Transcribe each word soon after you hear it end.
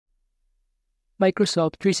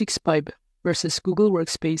Microsoft 365 versus Google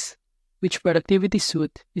Workspace, which productivity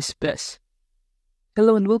suite is best?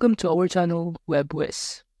 Hello and welcome to our channel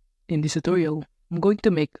WebWes. In this tutorial, I'm going to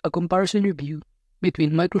make a comparison review between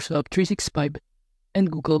Microsoft 365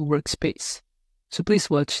 and Google Workspace. So please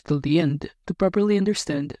watch till the end to properly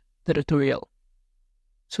understand the tutorial.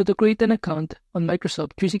 So to create an account on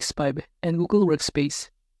Microsoft 365 and Google Workspace,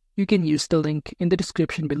 you can use the link in the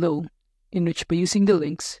description below, in which by using the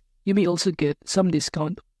links, you may also get some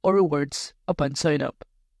discount or rewards upon sign up.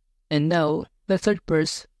 And now, let's start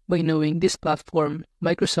first by knowing this platform,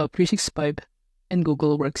 Microsoft 365 and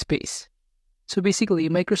Google Workspace. So basically,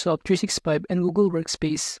 Microsoft 365 and Google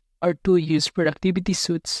Workspace are two used productivity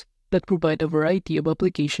suites that provide a variety of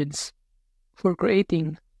applications for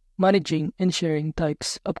creating, managing, and sharing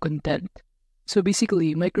types of content. So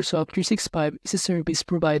basically, Microsoft 365 is a service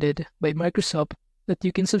provided by Microsoft that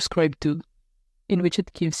you can subscribe to, in which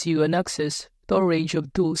it gives you an access to a range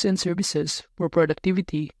of tools and services for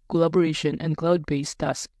productivity, collaboration, and cloud-based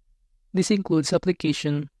tasks. This includes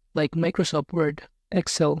applications like Microsoft Word,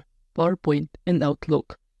 Excel, PowerPoint, and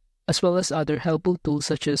Outlook, as well as other helpful tools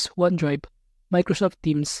such as OneDrive, Microsoft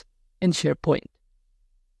Teams, and SharePoint.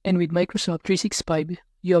 And with Microsoft 365,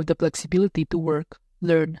 you have the flexibility to work,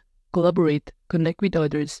 learn, collaborate, connect with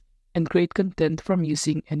others, and create content from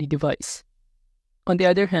using any device. On the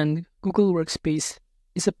other hand, Google Workspace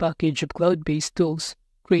is a package of cloud-based tools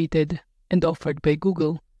created and offered by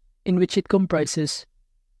Google, in which it comprises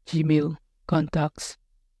Gmail, Contacts,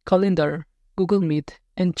 Calendar, Google Meet,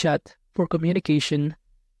 and Chat for communication,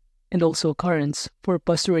 and also Currents for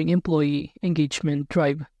fostering employee engagement,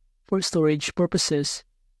 Drive for storage purposes,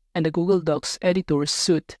 and the Google Docs Editor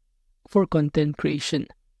suite for content creation.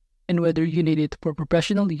 And whether you need it for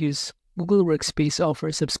professional use, Google Workspace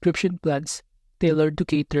offers subscription plans tailored to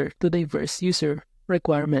cater to diverse user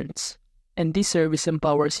requirements. And this service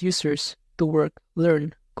empowers users to work,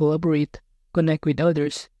 learn, collaborate, connect with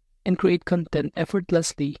others, and create content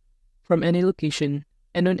effortlessly from any location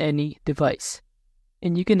and on any device.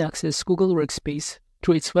 And you can access Google Workspace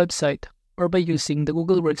through its website or by using the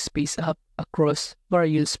Google Workspace app across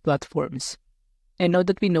various platforms. And now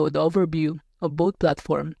that we know the overview of both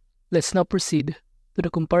platforms, let's now proceed to the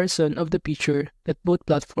comparison of the feature that both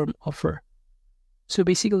platforms offer. So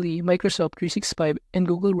basically, Microsoft 365 and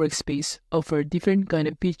Google Workspace offer different kind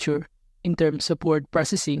of feature in terms of word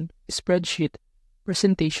processing, spreadsheet,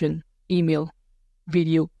 presentation, email,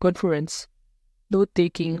 video conference,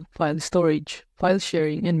 note-taking, file storage, file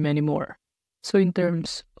sharing, and many more. So in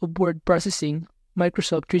terms of word processing,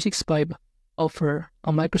 Microsoft 365 offer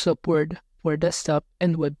a Microsoft Word for desktop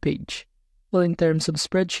and web page. While in terms of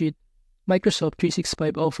spreadsheet, Microsoft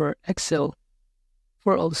 365 offer Excel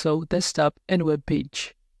for also desktop and web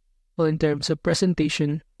page. While in terms of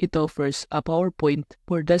presentation, it offers a PowerPoint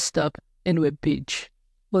for desktop and web page.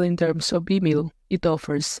 While in terms of email, it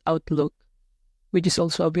offers Outlook, which is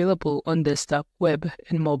also available on desktop, web,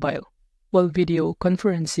 and mobile. While video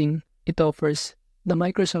conferencing, it offers the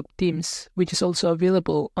Microsoft Teams, which is also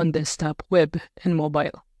available on desktop, web, and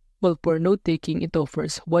mobile. While for note-taking, it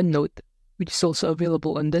offers OneNote, which is also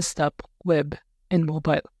available on desktop, web, and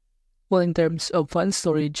mobile. While in terms of file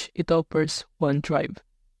storage, it offers OneDrive.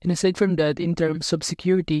 And aside from that, in terms of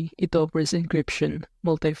security, it offers encryption,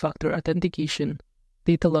 multi-factor authentication,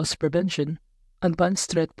 data loss prevention,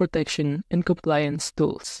 advanced threat protection, and compliance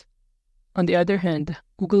tools. On the other hand,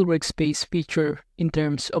 Google Workspace feature in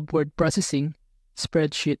terms of word processing,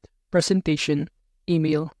 spreadsheet, presentation,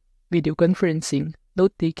 email, video conferencing,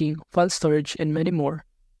 note-taking, file storage, and many more,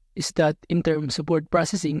 is that in terms of word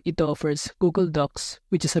processing, it offers Google Docs,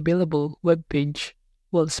 which is available web page,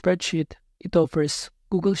 while spreadsheet, it offers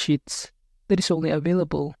Google Sheets, that is only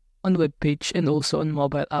available on web page and also on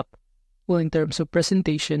mobile app. While in terms of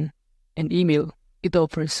presentation and email, it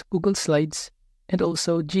offers Google Slides and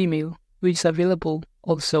also Gmail, which is available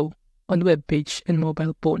also on web page and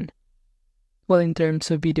mobile phone. While in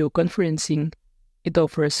terms of video conferencing, it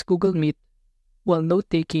offers Google Meet, while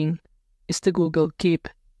note-taking is the Google Keep,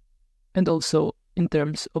 and also in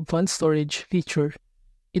terms of file storage feature,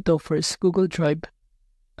 it offers Google Drive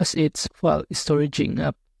as its file storaging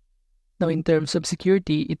app. Now in terms of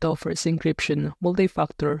security, it offers encryption,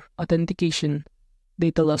 multi-factor authentication,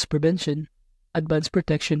 data loss prevention, advanced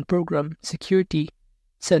protection program, security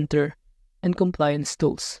center, and compliance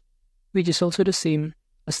tools, which is also the same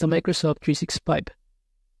as the Microsoft 365.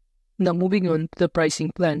 Now moving on to the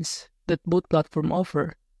pricing plans that both platforms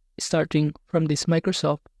offer, starting from this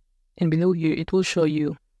Microsoft, and below here it will show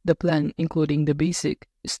you the plan including the basic,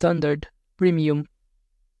 standard, premium,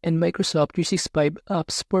 and Microsoft 365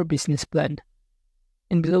 apps for business plan.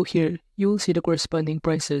 And below here, you will see the corresponding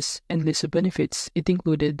prices and list of benefits it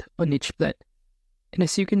included on each plan. And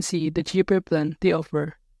as you can see, the cheaper plan they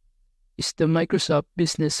offer is the Microsoft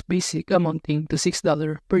Business Basic, amounting to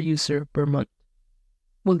 $6 per user per month,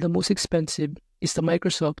 while the most expensive is the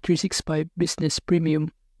Microsoft 365 Business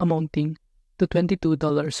Premium, amounting to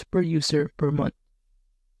 $22 per user per month.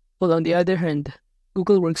 While on the other hand,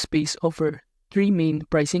 Google Workspace offer three main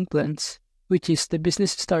pricing plans, which is the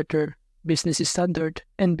Business Starter, Business Standard,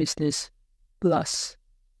 and Business Plus,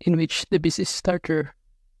 in which the Business Starter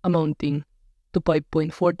amounting to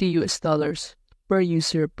 $5.40 per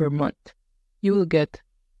user per month. You will get,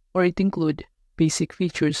 or it include, basic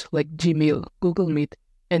features like Gmail, Google Meet,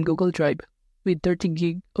 and Google Drive with 30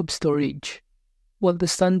 gig of storage, while the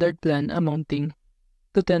standard plan amounting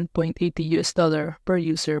to $10.80 per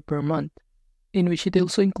user per month, in which it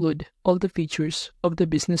also include all the features of the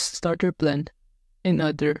Business Starter plan and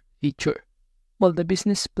other feature, while the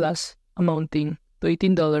Business Plus amounting to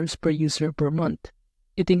 $18 per user per month.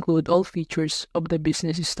 It include all features of the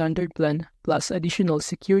Business Standard plan plus additional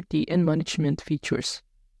security and management features.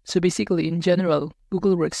 So basically, in general,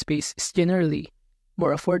 Google Workspace is generally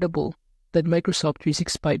more affordable than Microsoft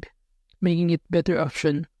 365, making it better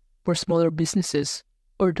option for smaller businesses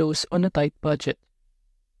or those on a tight budget.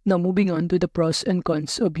 Now moving on to the pros and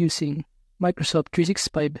cons of using Microsoft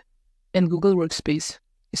 365 and Google Workspace.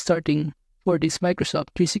 Starting for this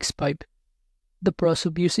Microsoft 365, the pros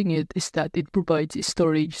of using it is that it provides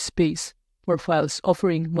storage space for files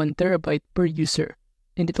offering 1 terabyte per user,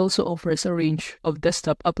 and it also offers a range of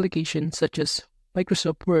desktop applications such as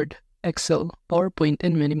Microsoft Word, Excel, PowerPoint,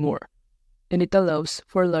 and many more. And it allows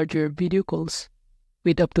for larger video calls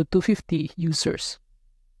with up to 250 users.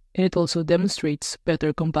 And it also demonstrates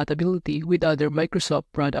better compatibility with other Microsoft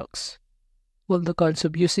products. While the cons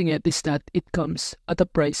of using it is that it comes at a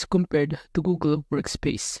price compared to Google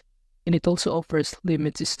Workspace, and it also offers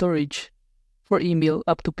limited storage for email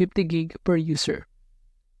up to 50 gig per user,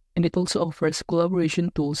 and it also offers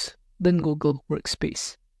collaboration tools than Google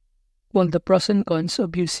Workspace. While the pros and cons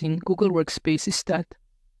of using Google Workspace is that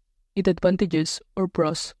it advantages or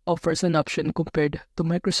pros offers an option compared to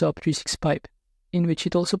Microsoft 365, in which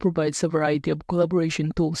it also provides a variety of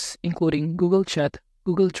collaboration tools including Google Chat,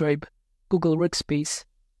 Google Drive, Google Workspace,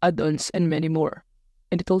 add-ons, and many more.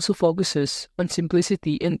 And it also focuses on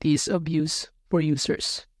simplicity and ease of use for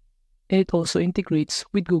users. And it also integrates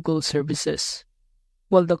with Google services.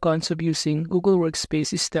 While the cons of using Google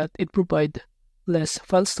Workspace is that it provides less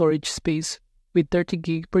file storage space with 30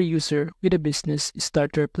 gig per user with a Business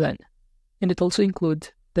Starter plan. And it also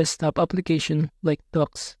includes desktop applications like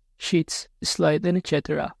Docs, Sheets, Slide, and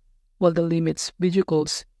etc., while the limits video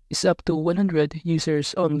calls is up to 100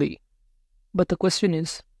 users only. But the question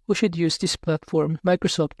is, who should use this platform,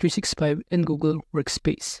 Microsoft 365 and Google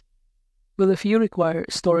Workspace? Well, if you require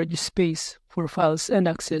storage space for files and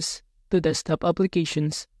access to desktop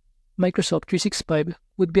applications, Microsoft 365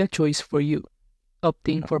 would be a choice for you.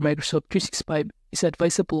 Opting for Microsoft 365 is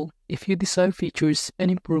advisable if you desire features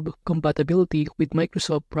and improve compatibility with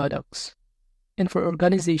Microsoft products. And for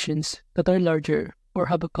organizations that are larger or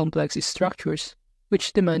have a complex structures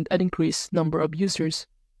which demand an increased number of users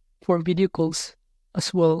for video calls,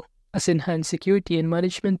 as well as enhanced security and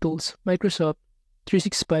management tools, Microsoft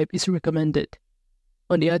 365 is recommended.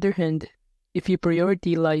 On the other hand, if your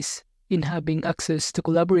priority lies in having access to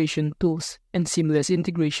collaboration tools and seamless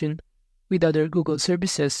integration with other Google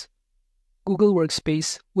services, Google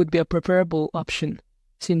Workspace would be a preferable option,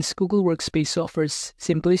 since Google Workspace offers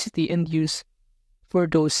simplicity and use for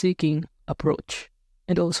those seeking approach,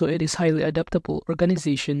 and also it is highly adaptable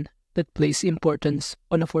organization that place importance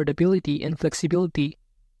on affordability and flexibility.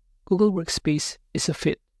 Google Workspace is a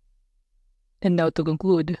fit. And now to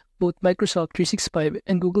conclude, both Microsoft 365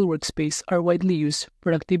 and Google Workspace are widely used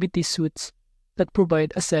productivity suites that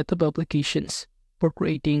provide a set of applications for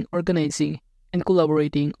creating, organizing, and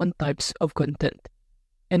collaborating on types of content.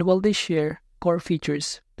 And while they share core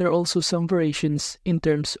features, there are also some variations in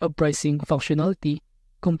terms of pricing, functionality,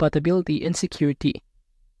 compatibility, and security.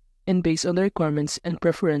 And based on the requirements and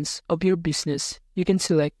preference of your business, you can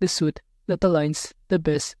select the suite that aligns the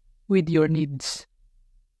best with your needs.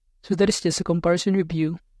 So that is just a comparison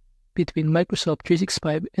review between Microsoft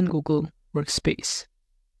 365 and Google Workspace.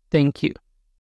 Thank you.